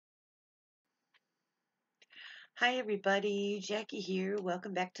Hi everybody, Jackie here.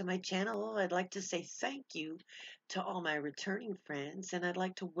 Welcome back to my channel. I'd like to say thank you to all my returning friends, and I'd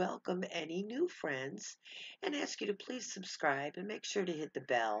like to welcome any new friends and ask you to please subscribe and make sure to hit the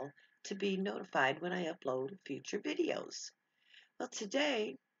bell to be notified when I upload future videos. Well,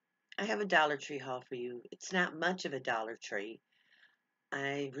 today I have a Dollar Tree haul for you. It's not much of a Dollar Tree.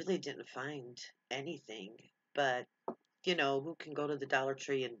 I really didn't find anything, but who can go to the Dollar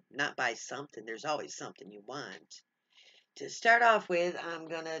Tree and not buy something? There's always something you want. To start off with, I'm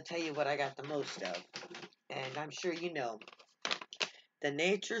going to tell you what I got the most of. And I'm sure you know. The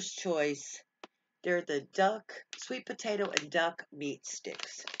Nature's Choice. They're the sweet potato and duck meat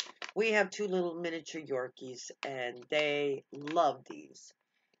sticks. We have two little miniature Yorkies, and they love these.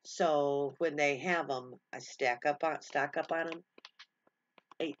 So when they have them, I stock up on them.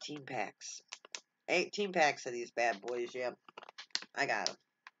 18 packs. 18 packs of these bad boys, yep. I got them.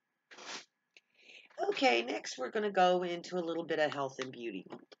 Okay, next we're going to go into a little bit of health and beauty.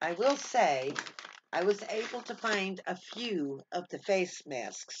 I will say I was able to find a few of the face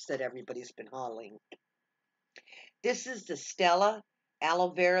masks that everybody's been hauling. This is the Stella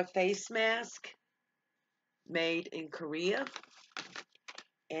Aloe Vera face mask made in Korea.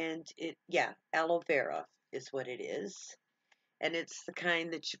 And aloe vera is what it is. And it's the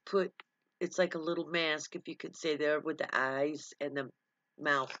kind that you put, it's like a little mask, if you could say there, with the eyes and the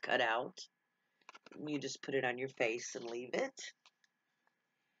mouth cut out. You just put it on your face and leave it.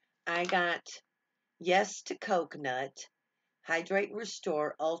 I got Yes to Coconut Hydrate and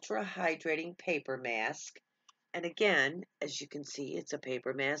Restore Ultra Hydrating Paper Mask. And again, as you can see, it's a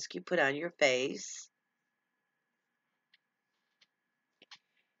paper mask you put on your face.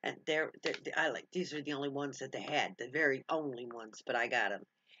 And I like, these are the only ones that they had, the very only ones, but I got them.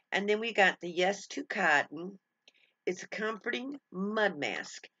 And then we got the Yes to Cotton. It's a comforting mud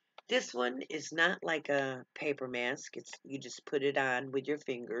mask. This one is not like a paper mask. It's you just put it on with your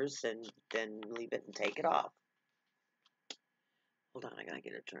fingers and then leave it and take it off. Hold on, I gotta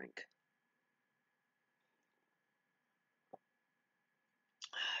get a drink.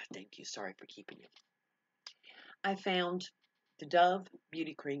 Thank you. Sorry for keeping you. I found the Dove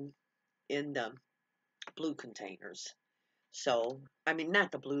beauty cream in the blue containers. So, I mean,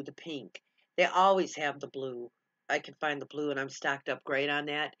 not the blue, the pink. They always have the blue. I can find the blue, and I'm stocked up great on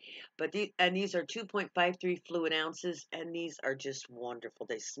that. But these are 2.53 fluid ounces, and these are just wonderful.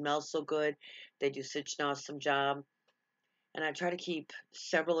 They smell so good. They do such an awesome job. And I try to keep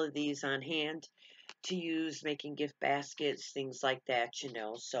several of these on hand to use making gift baskets, things like that.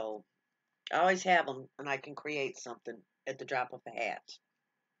 So I always have them, and I can create something at the drop of a hat.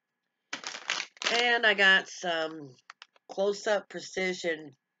 And I got some close-up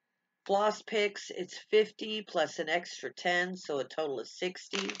precision floss picks. It's 50 plus an extra 10, so a total of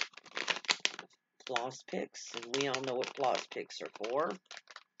 60 floss picks. And we all know what floss picks are for.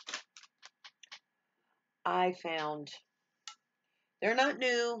 I found, they're not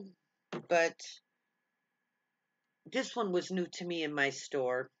new, but this one was new to me in my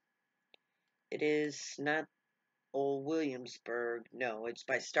store. It is not Old Williamsburg. No, it's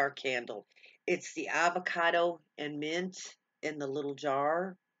by Star Candle. It's the avocado and mint in the little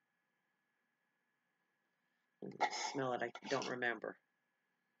jar. Smell it. I don't remember.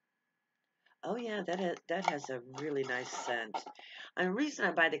 Oh yeah, that has a really nice scent. And the reason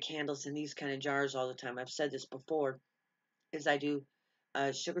I buy the candles in these kind of jars all the time, I've said this before, is I do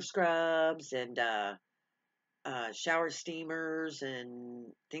sugar scrubs and shower steamers and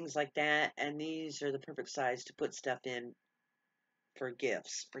things like that. And these are the perfect size to put stuff in for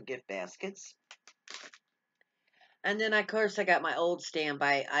gifts, for gift baskets. And then, of course, I got my old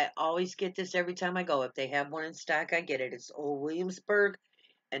standby. I always get this every time I go. If they have one in stock, I get it. It's Old Williamsburg,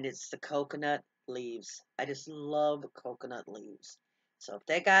 and it's the coconut leaves. I just love coconut leaves. So if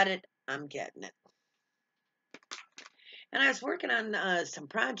they got it, I'm getting it. And I was working on some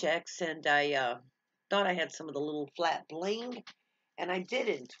projects, and I thought I had some of the little flat bling, and I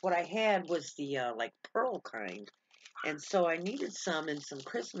didn't. What I had was the like pearl kind, and so I needed some in some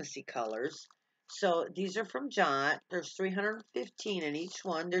Christmassy colors. So these are from Jot. There's 315 in each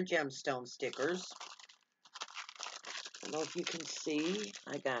one. They're gemstone stickers. I don't know if you can see.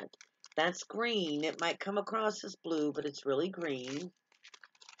 That's green. It might come across as blue, but it's really green.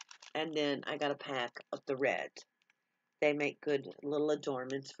 And then I got a pack of the red. They make good little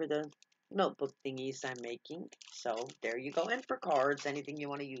adornments for the notebook thingies I'm making. So there you go. And for cards, anything you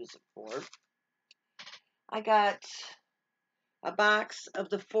want to use it for. I got a box of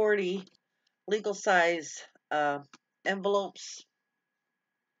the 40 legal size envelopes.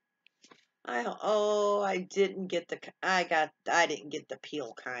 I didn't get I didn't get the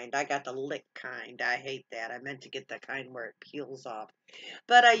peel kind. I got the lick kind. I hate that. I meant to get the kind where it peels off.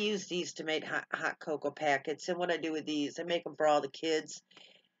 But I use these to make hot cocoa packets. And what I do with these, I make them for all the kids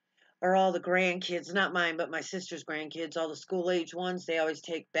or all the grandkids, not mine, but my sister's grandkids, all the school age ones. They always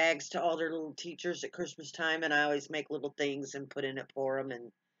take bags to all their little teachers at Christmas time, and I always make little things and put in it for them.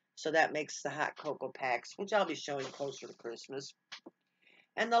 And so that makes the hot cocoa packs, which I'll be showing closer to Christmas.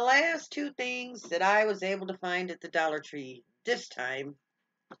 And the last two things that I was able to find at the Dollar Tree this time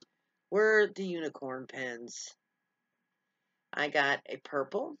were the unicorn pens. I got a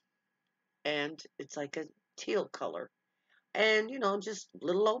purple, and it's like a teal color. And, just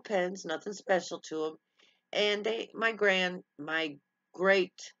little old pens, nothing special to them. And my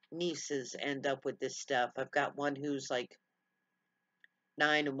great nieces end up with this stuff. I've got one who's like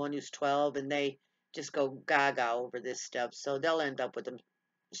 9 and one who's 12, and they just go gaga over this stuff. So they'll end up with them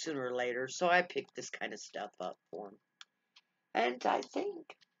sooner or later. So I picked this kind of stuff up for them. And I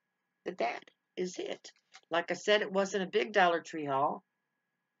think that is it. Like I said, it wasn't a big Dollar Tree haul.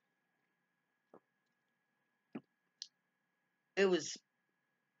 It was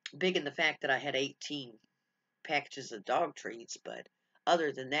big in the fact that I had 18 packages of dog treats, but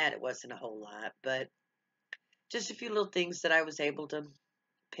other than that, it wasn't a whole lot. But just a few little things that I was able to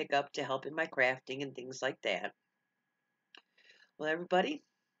pick up to help in my crafting and things like that. Well, everybody,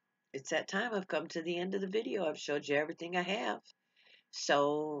 it's that time. I've come to the end of the video. I've showed you everything I have.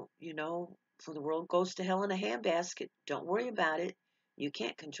 So, for the world goes to hell in a handbasket, don't worry about it. You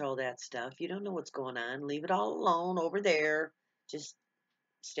can't control that stuff. You don't know what's going on. Leave it all alone over there. Just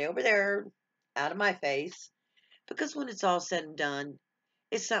stay over there, out of my face. Because when it's all said and done,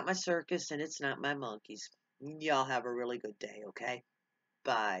 it's not my circus and it's not my monkeys. Y'all have a really good day, okay?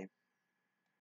 Bye.